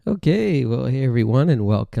Okay, well, hey everyone, and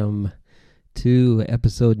welcome to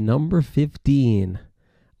episode number 15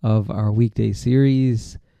 of our weekday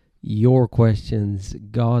series, Your Questions,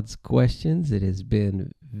 God's Questions. It has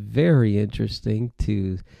been very interesting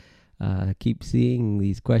to keep seeing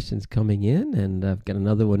these questions coming in, and I've got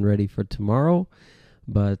another one ready for tomorrow,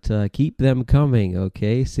 but keep them coming,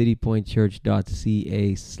 okay?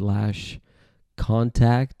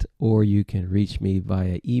 citypointchurch.ca/contact, or you can reach me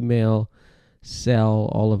via email.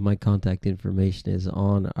 All of my contact information is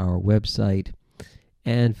on our website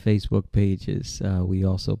and Facebook pages. We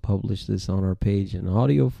also publish this on our page in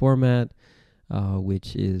audio format,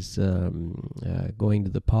 which is going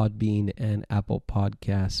to the Podbean and Apple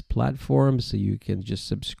Podcasts platforms, so you can just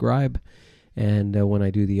subscribe, and when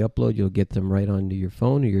I do the upload, you'll get them right onto your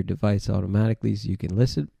phone or your device automatically, so you can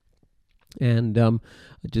listen. And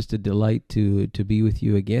just a delight to be with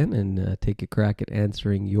you again and take a crack at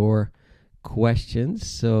answering your questions.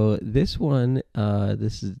 So this one,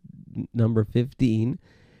 this is number 15,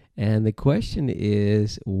 and the question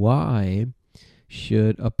is, why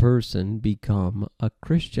should a person become a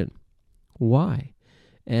Christian? Why?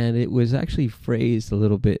 And it was actually phrased a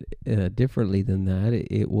little bit differently than that.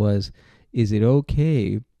 It was, is it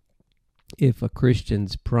okay if a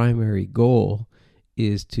Christian's primary goal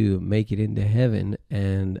is to make it into heaven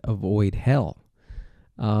and avoid hell?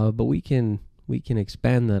 But we can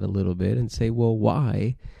expand that a little bit and say, well,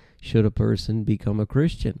 why should a person become a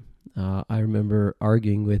Christian? I remember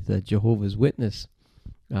arguing with a Jehovah's Witness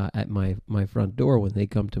at my front door. When they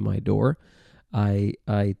come to my door, I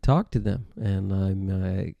talk to them, and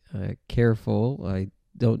I'm careful. I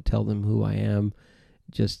don't tell them who I am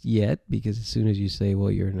just yet, because as soon as you say,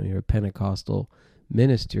 well, you're a Pentecostal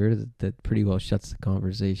minister, that pretty well shuts the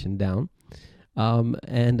conversation down.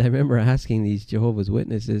 And I remember asking these Jehovah's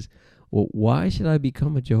Witnesses, well, why should I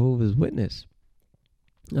become a Jehovah's Witness?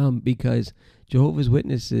 Because Jehovah's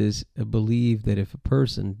Witnesses believe that if a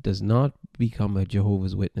person does not become a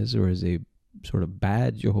Jehovah's Witness, or is a sort of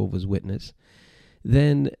bad Jehovah's Witness,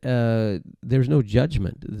 then there's no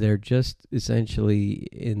judgment. They're just essentially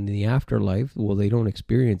in the afterlife. Well, they don't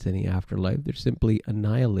experience any afterlife. They're simply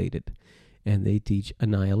annihilated, and they teach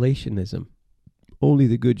annihilationism. Only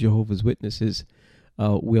the good Jehovah's Witnesses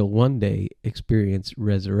will one day experience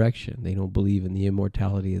resurrection. They don't believe in the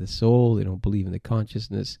immortality of the soul. They don't believe in the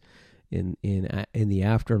consciousness in the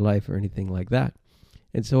afterlife or anything like that.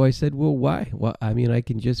 And so I said, well, why? Well, I mean, I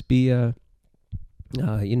can just be a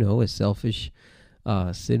selfish,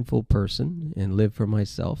 sinful person and live for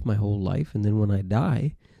myself my whole life, and then when I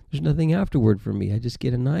die, there's nothing afterward for me. I just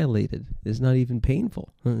get annihilated. It's not even painful.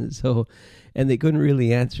 And they couldn't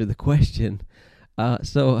really answer the question.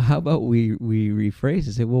 So how about we rephrase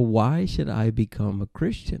and say, well, why should I become a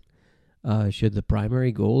Christian? Should the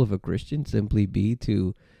primary goal of a Christian simply be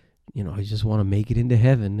to, I just want to make it into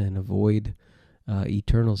heaven and avoid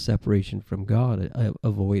eternal separation from God,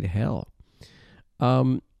 avoid hell?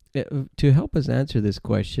 To help us answer this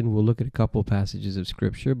question, we'll look at a couple passages of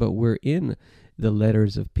Scripture, but we're in the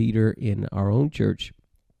letters of Peter in our own church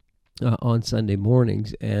on Sunday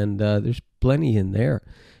mornings, and there's plenty in there.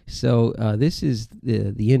 So this is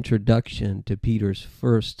the introduction to Peter's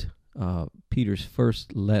first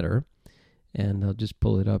letter, and I'll just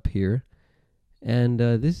pull it up here. And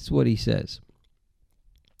this is what he says: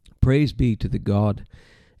 "Praise be to the God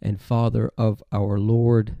and Father of our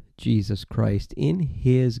Lord Jesus Christ. In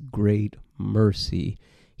His great mercy,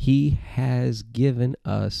 He has given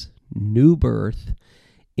us new birth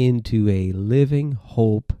into a living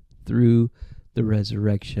hope through the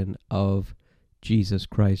resurrection of Jesus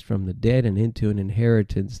Christ from the dead, and into an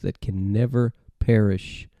inheritance that can never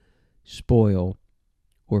perish, spoil,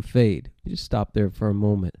 or fade." Just stop there for a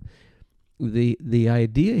moment. The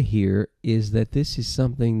idea here is that this is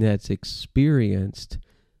something that's experienced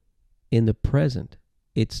in the present.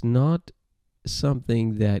 It's not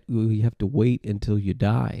something that you have to wait until you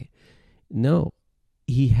die. No,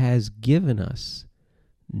 He has given us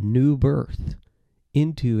new birth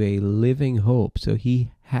into a living hope. So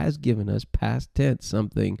He has given us, past tense,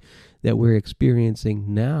 something that we're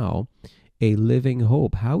experiencing now, a living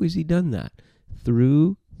hope. How has He done that?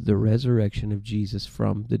 Through the resurrection of Jesus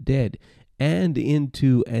from the dead, and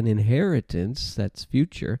into an inheritance that's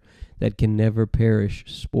future, that can never perish,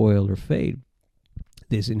 spoil, or fade.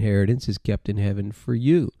 This inheritance is kept in heaven for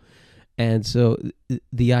you. And so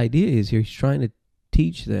the idea is here, He's trying to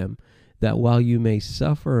teach them that while you may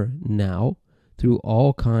suffer now through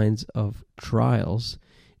all kinds of trials,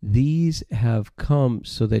 these have come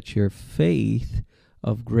so that your faith,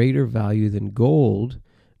 of greater value than gold,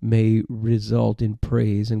 may result in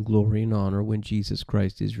praise and glory and honor when Jesus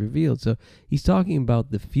Christ is revealed. So he's talking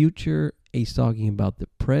about the future, he's talking about the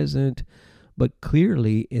present, but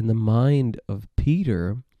clearly in the mind of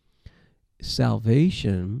Peter,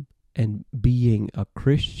 salvation and being a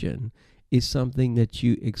Christian is something that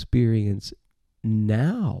you experience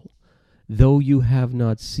now. Though you have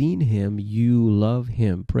not seen him, you love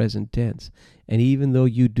him, present tense. And even though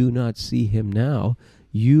you do not see him now,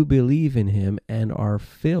 you believe in him and are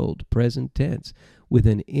filled, present tense, with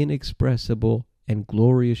an inexpressible and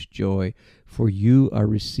glorious joy, for you are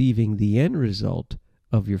receiving the end result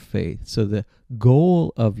of your faith. So the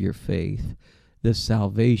goal of your faith, the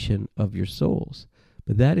salvation of your souls.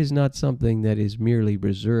 But that is not something that is merely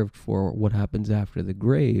reserved for what happens after the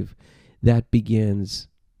grave. That begins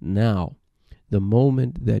now. The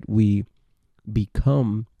moment that we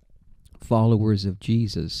become followers of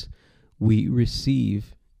Jesus, we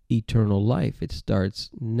receive eternal life. It starts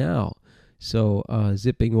now. So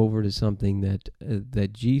zipping over to something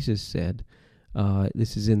that Jesus said,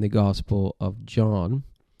 this is in the Gospel of John.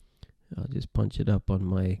 I'll just punch it up on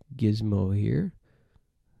my gizmo here.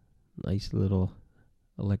 Nice little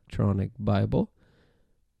electronic Bible.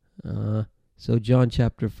 So John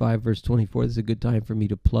chapter 5 verse 24, this is a good time for me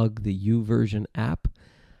to plug the YouVersion app,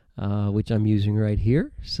 which I'm using right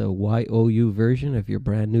here. So YOU version, if you're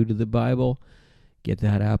brand new to the Bible, get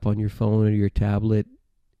that app on your phone or your tablet.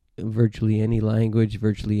 Virtually any language,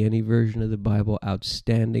 virtually any version of the Bible.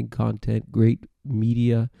 Outstanding content, great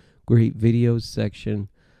media, great videos section.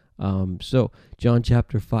 So John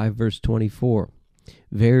chapter 5 verse 24.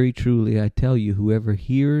 Very truly I tell you, whoever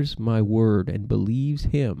hears my word and believes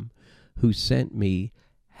him who sent me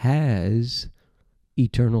has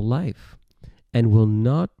eternal life and will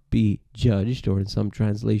not be judged, or in some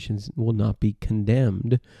translations will not be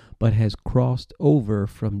condemned, but has crossed over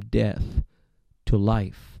from death to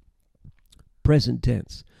life. Present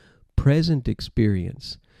tense, present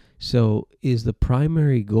experience. So is the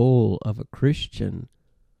primary goal of a Christian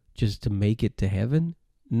just to make it to heaven?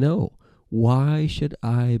 No. Why should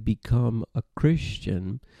I become a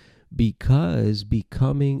Christian? Because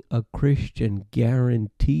becoming a Christian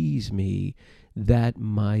guarantees me that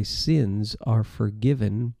my sins are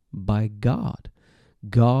forgiven by God.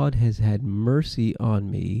 God has had mercy on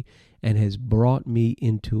me and has brought me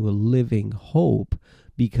into a living hope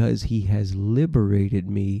because he has liberated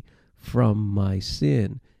me from my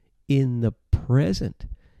sin in the present.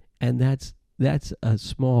 And that's a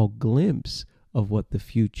small glimpse of what the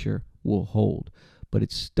future will hold. But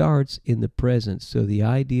it starts in the present. So the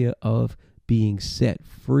idea of being set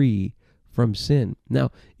free from sin.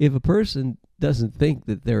 Now, if a person doesn't think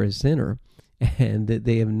that they're a sinner and that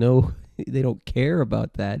they don't care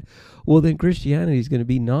about that, well, then Christianity is going to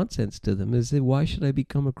be nonsense to them. They say, why should I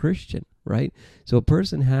become a Christian, right? So a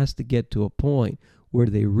person has to get to a point where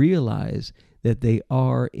they realize that they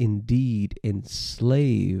are indeed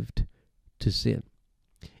enslaved to sin.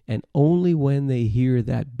 And only when they hear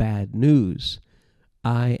that bad news,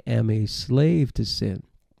 I am a slave to sin,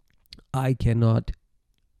 I cannot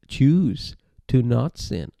choose to not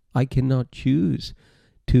sin. I cannot choose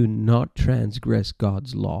to not transgress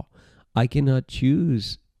God's law. I cannot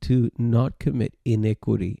choose to not commit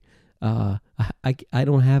iniquity. I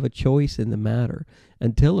don't have a choice in the matter.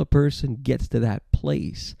 Until a person gets to that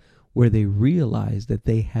place where they realize that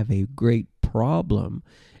they have a great problem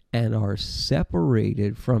and are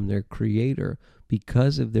separated from their Creator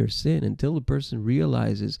because of their sin, until the person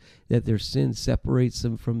realizes that their sin separates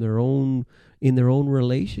them from their own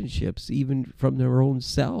relationships, even from their own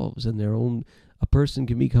selves and a person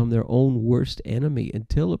can become their own worst enemy.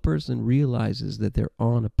 Until a person realizes that they're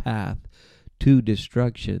on a path to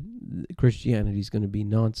destruction, Christianity is going to be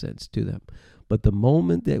nonsense to them. But the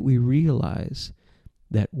moment that we realize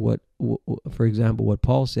that for example, what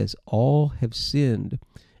Paul says, all have sinned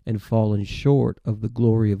and fallen short of the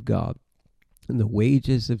glory of God. And the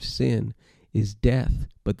wages of sin is death,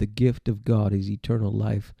 but the gift of God is eternal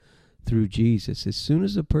life through Jesus. As soon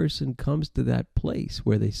as a person comes to that place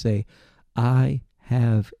where they say, I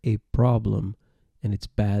have a problem and it's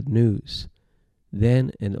bad news,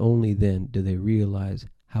 then and only then do they realize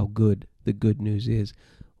how good the good news is.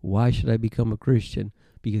 Why should I become a Christian?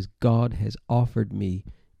 Because God has offered me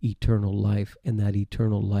eternal life, and that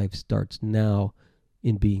eternal life starts now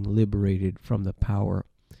in being liberated from the power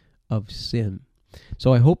of sin.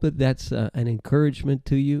 So I hope that that's an encouragement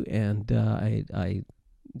to you, and I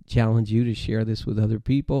challenge you to share this with other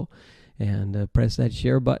people, and press that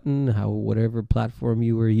share button, whatever platform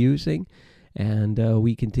you are using. And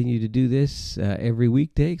we continue to do this every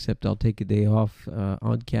weekday, except I'll take a day off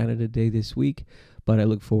on Canada Day this week. But I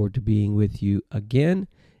look forward to being with you again.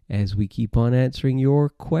 as we keep on answering your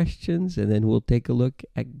questions, and then we'll take a look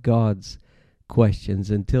at God's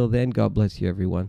questions. Until then, God bless you, everyone.